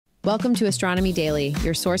Welcome to Astronomy Daily,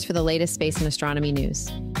 your source for the latest space and astronomy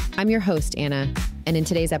news. I'm your host, Anna, and in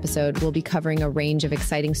today's episode, we'll be covering a range of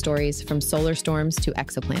exciting stories from solar storms to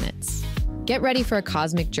exoplanets. Get ready for a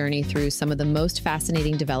cosmic journey through some of the most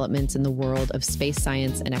fascinating developments in the world of space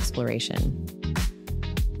science and exploration.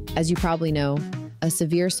 As you probably know, a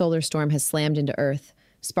severe solar storm has slammed into Earth,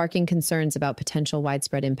 sparking concerns about potential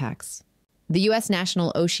widespread impacts. The U.S.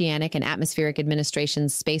 National Oceanic and Atmospheric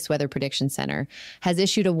Administration's Space Weather Prediction Center has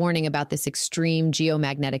issued a warning about this extreme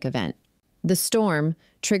geomagnetic event. The storm,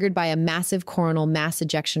 triggered by a massive coronal mass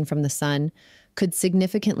ejection from the sun, could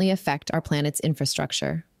significantly affect our planet's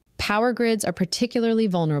infrastructure. Power grids are particularly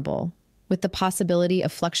vulnerable, with the possibility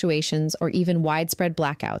of fluctuations or even widespread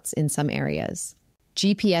blackouts in some areas.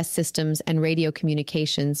 GPS systems and radio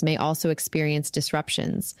communications may also experience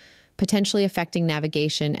disruptions, potentially affecting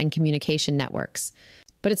navigation and communication networks.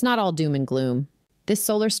 But it's not all doom and gloom. This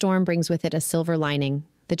solar storm brings with it a silver lining,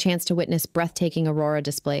 the chance to witness breathtaking aurora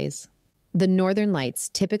displays. The northern lights,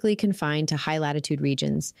 typically confined to high-latitude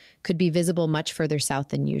regions, could be visible much further south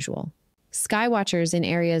than usual. Skywatchers in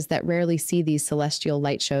areas that rarely see these celestial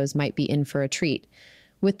light shows might be in for a treat,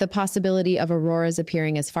 with the possibility of auroras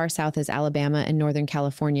appearing as far south as Alabama and Northern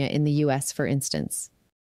California in the U.S., for instance.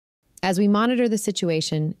 As we monitor the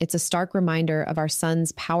situation, it's a stark reminder of our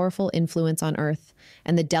sun's powerful influence on Earth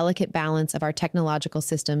and the delicate balance of our technological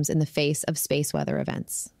systems in the face of space weather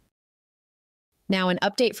events. Now, an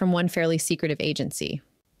update from one fairly secretive agency.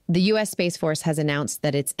 The U.S. Space Force has announced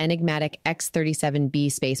that its enigmatic X-37B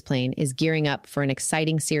spaceplane is gearing up for an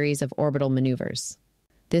exciting series of orbital maneuvers.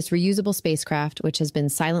 This reusable spacecraft, which has been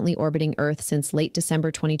silently orbiting Earth since late December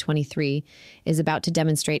 2023, is about to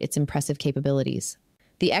demonstrate its impressive capabilities.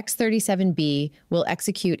 The X-37B will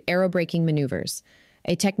execute aero-braking maneuvers,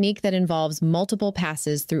 a technique that involves multiple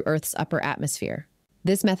passes through Earth's upper atmosphere.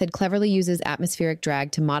 This method cleverly uses atmospheric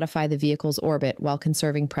drag to modify the vehicle's orbit while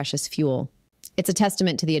conserving precious fuel. It's a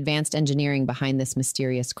testament to the advanced engineering behind this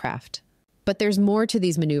mysterious craft. But there's more to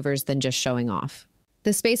these maneuvers than just showing off.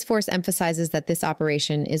 The Space Force emphasizes that this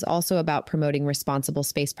operation is also about promoting responsible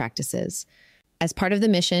space practices. As part of the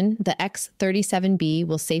mission, the X-37B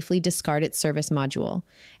will safely discard its service module,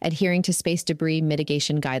 adhering to space debris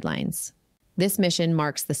mitigation guidelines. This mission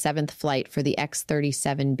marks the 7th flight for the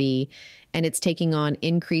X-37B, and it's taking on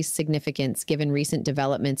increased significance given recent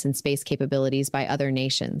developments in space capabilities by other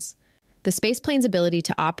nations. The spaceplane's ability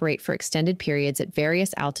to operate for extended periods at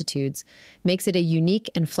various altitudes makes it a unique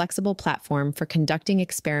and flexible platform for conducting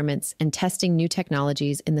experiments and testing new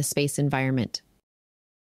technologies in the space environment.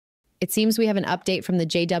 It seems we have an update from the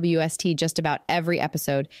JWST just about every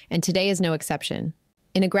episode, and today is no exception.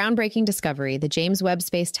 In a groundbreaking discovery, the James Webb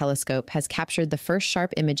Space Telescope has captured the first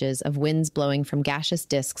sharp images of winds blowing from gaseous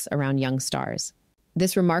disks around young stars.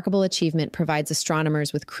 This remarkable achievement provides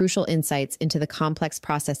astronomers with crucial insights into the complex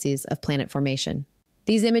processes of planet formation.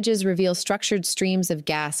 These images reveal structured streams of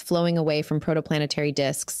gas flowing away from protoplanetary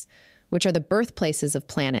disks, which are the birthplaces of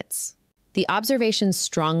planets. The observations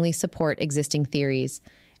strongly support existing theories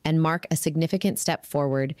and mark a significant step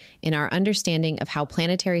forward in our understanding of how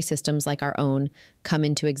planetary systems like our own come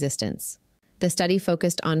into existence. The study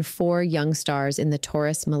focused on 4 young stars in the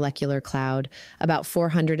Taurus molecular cloud, about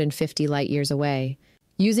 450 light-years away.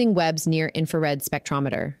 Using Webb's near-infrared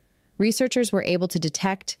spectrometer, researchers were able to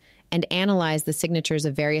detect and analyze the signatures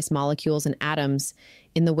of various molecules and atoms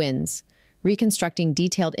in the winds, reconstructing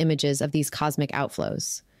detailed images of these cosmic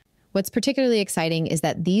outflows. What's particularly exciting is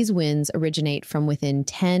that these winds originate from within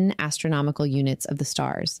 10 astronomical units of the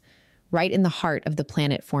stars, right in the heart of the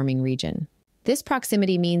planet-forming region. This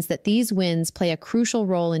proximity means that these winds play a crucial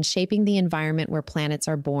role in shaping the environment where planets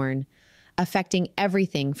are born, affecting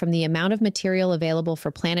everything from the amount of material available for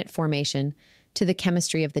planet formation to the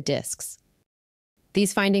chemistry of the disks.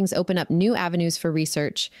 These findings open up new avenues for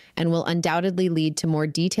research and will undoubtedly lead to more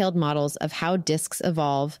detailed models of how disks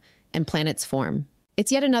evolve and planets form.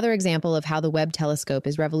 It's yet another example of how the Webb telescope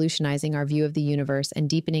is revolutionizing our view of the universe and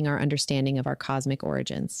deepening our understanding of our cosmic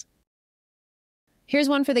origins. Here's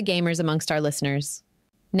one for the gamers amongst our listeners.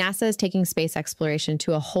 NASA is taking space exploration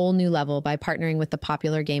to a whole new level by partnering with the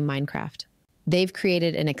popular game Minecraft. They've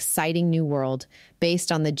created an exciting new world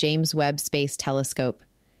based on the James Webb Space Telescope,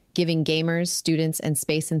 giving gamers, students, and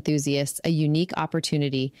space enthusiasts a unique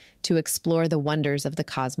opportunity to explore the wonders of the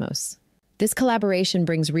cosmos. This collaboration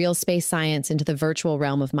brings real space science into the virtual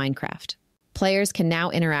realm of Minecraft. Players can now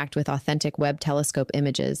interact with authentic Webb telescope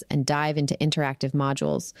images and dive into interactive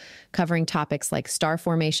modules, covering topics like star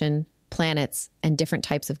formation, planets, and different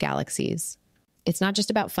types of galaxies. It's not just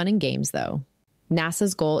about fun and games, though.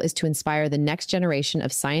 NASA's goal is to inspire the next generation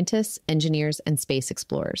of scientists, engineers, and space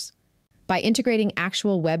explorers. By integrating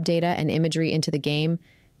actual web data and imagery into the game,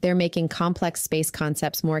 they're making complex space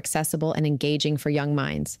concepts more accessible and engaging for young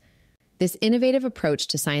minds. This innovative approach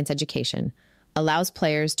to science education allows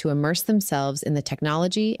players to immerse themselves in the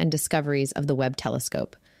technology and discoveries of the Webb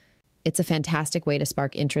telescope. It's a fantastic way to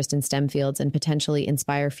spark interest in STEM fields and potentially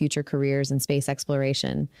inspire future careers in space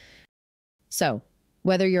exploration. So,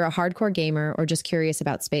 whether you're a hardcore gamer or just curious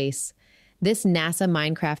about space, this NASA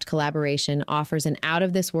Minecraft collaboration offers an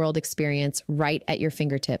out-of-this-world experience right at your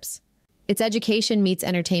fingertips. It's education meets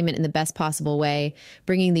entertainment in the best possible way,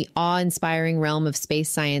 bringing the awe-inspiring realm of space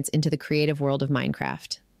science into the creative world of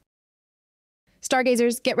Minecraft.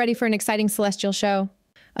 Stargazers, get ready for an exciting celestial show.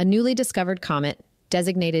 A newly discovered comet,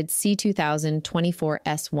 designated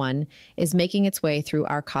C2024S1, is making its way through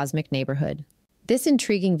our cosmic neighborhood. This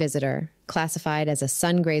intriguing visitor, classified as a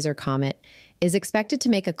sungrazer-comet, is expected to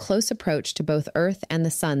make a close approach to both Earth and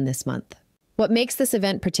the Sun this month. What makes this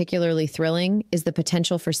event particularly thrilling is the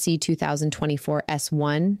potential for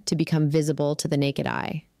C2024S1 to become visible to the naked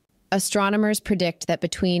eye. Astronomers predict that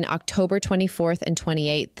between October 24th and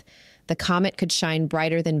 28th, the comet could shine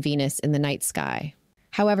brighter than Venus in the night sky.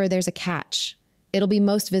 However, there's a catch. It'll be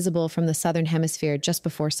most visible from the southern hemisphere just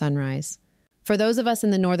before sunrise. For those of us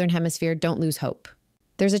in the northern hemisphere, don't lose hope.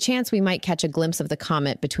 There's a chance we might catch a glimpse of the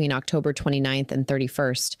comet between October 29th and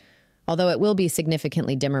 31st, although it will be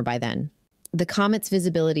significantly dimmer by then. The comet's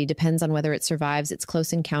visibility depends on whether it survives its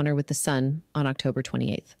close encounter with the sun on October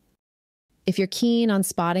 28th. If you're keen on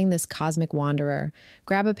spotting this cosmic wanderer,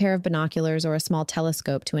 grab a pair of binoculars or a small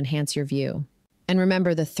telescope to enhance your view. And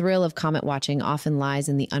remember, the thrill of comet watching often lies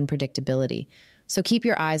in the unpredictability, so keep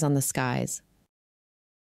your eyes on the skies.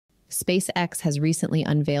 SpaceX has recently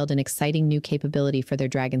unveiled an exciting new capability for their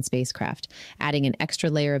Dragon spacecraft, adding an extra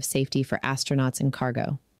layer of safety for astronauts and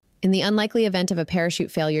cargo. In the unlikely event of a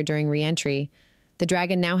parachute failure during re-entry, the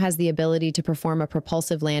Dragon now has the ability to perform a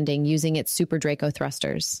propulsive landing using its Super Draco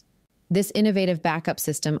thrusters. This innovative backup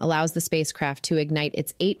system allows the spacecraft to ignite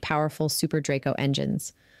its 8 powerful Super Draco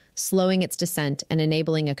engines, slowing its descent and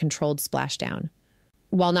enabling a controlled splashdown.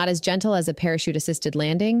 While not as gentle as a parachute-assisted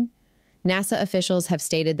landing, NASA officials have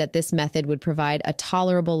stated that this method would provide a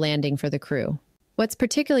tolerable landing for the crew. What's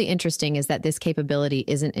particularly interesting is that this capability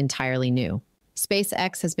isn't entirely new.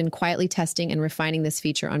 SpaceX has been quietly testing and refining this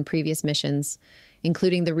feature on previous missions,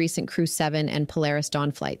 including the recent Crew 7 and Polaris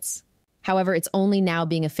Dawn flights. However, it's only now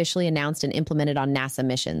being officially announced and implemented on NASA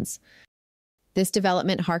missions. This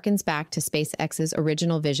development harkens back to SpaceX's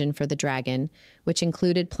original vision for the Dragon, which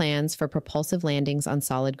included plans for propulsive landings on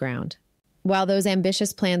solid ground. While those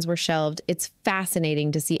ambitious plans were shelved, it's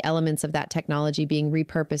fascinating to see elements of that technology being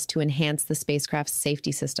repurposed to enhance the spacecraft's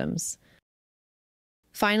safety systems.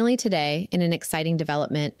 Finally today, in an exciting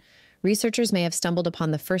development, researchers may have stumbled upon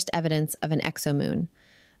the first evidence of an exomoon,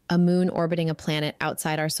 a moon orbiting a planet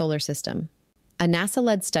outside our solar system. A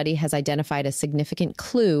NASA-led study has identified a significant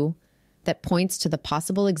clue that points to the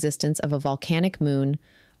possible existence of a volcanic moon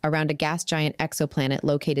around a gas giant exoplanet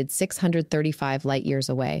located 635 light-years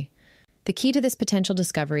away. The key to this potential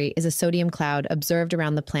discovery is a sodium cloud observed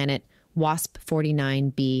around the planet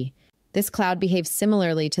WASP-49b. This cloud behaves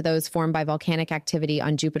similarly to those formed by volcanic activity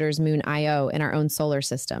on Jupiter's moon Io in our own solar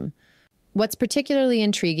system. What's particularly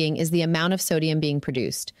intriguing is the amount of sodium being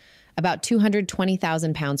produced, about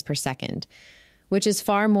 220,000 pounds per second, which is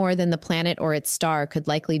far more than the planet or its star could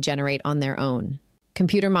likely generate on their own.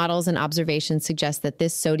 Computer models and observations suggest that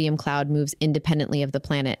this sodium cloud moves independently of the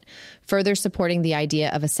planet, further supporting the idea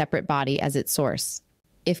of a separate body as its source.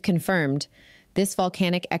 If confirmed, this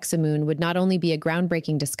volcanic exomoon would not only be a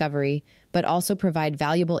groundbreaking discovery, but also provide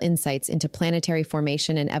valuable insights into planetary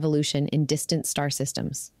formation and evolution in distant star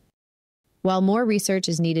systems. While more research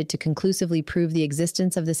is needed to conclusively prove the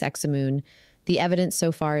existence of this exomoon, the evidence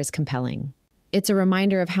so far is compelling. It's a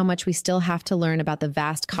reminder of how much we still have to learn about the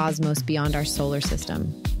vast cosmos beyond our solar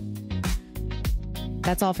system.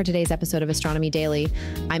 That's all for today's episode of Astronomy Daily.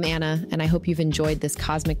 I'm Anna, and I hope you've enjoyed this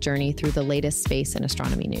cosmic journey through the latest space and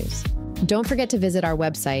astronomy news. Don't forget to visit our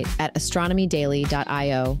website at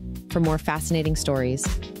astronomydaily.io for more fascinating stories,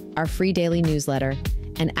 our free daily newsletter,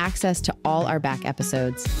 and access to all our back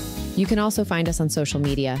episodes. You can also find us on social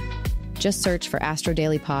media. Just search for Astro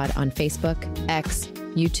Daily Pod on Facebook, X,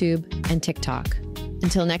 YouTube, and TikTok.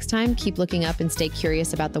 Until next time, keep looking up and stay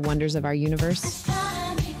curious about the wonders of our universe.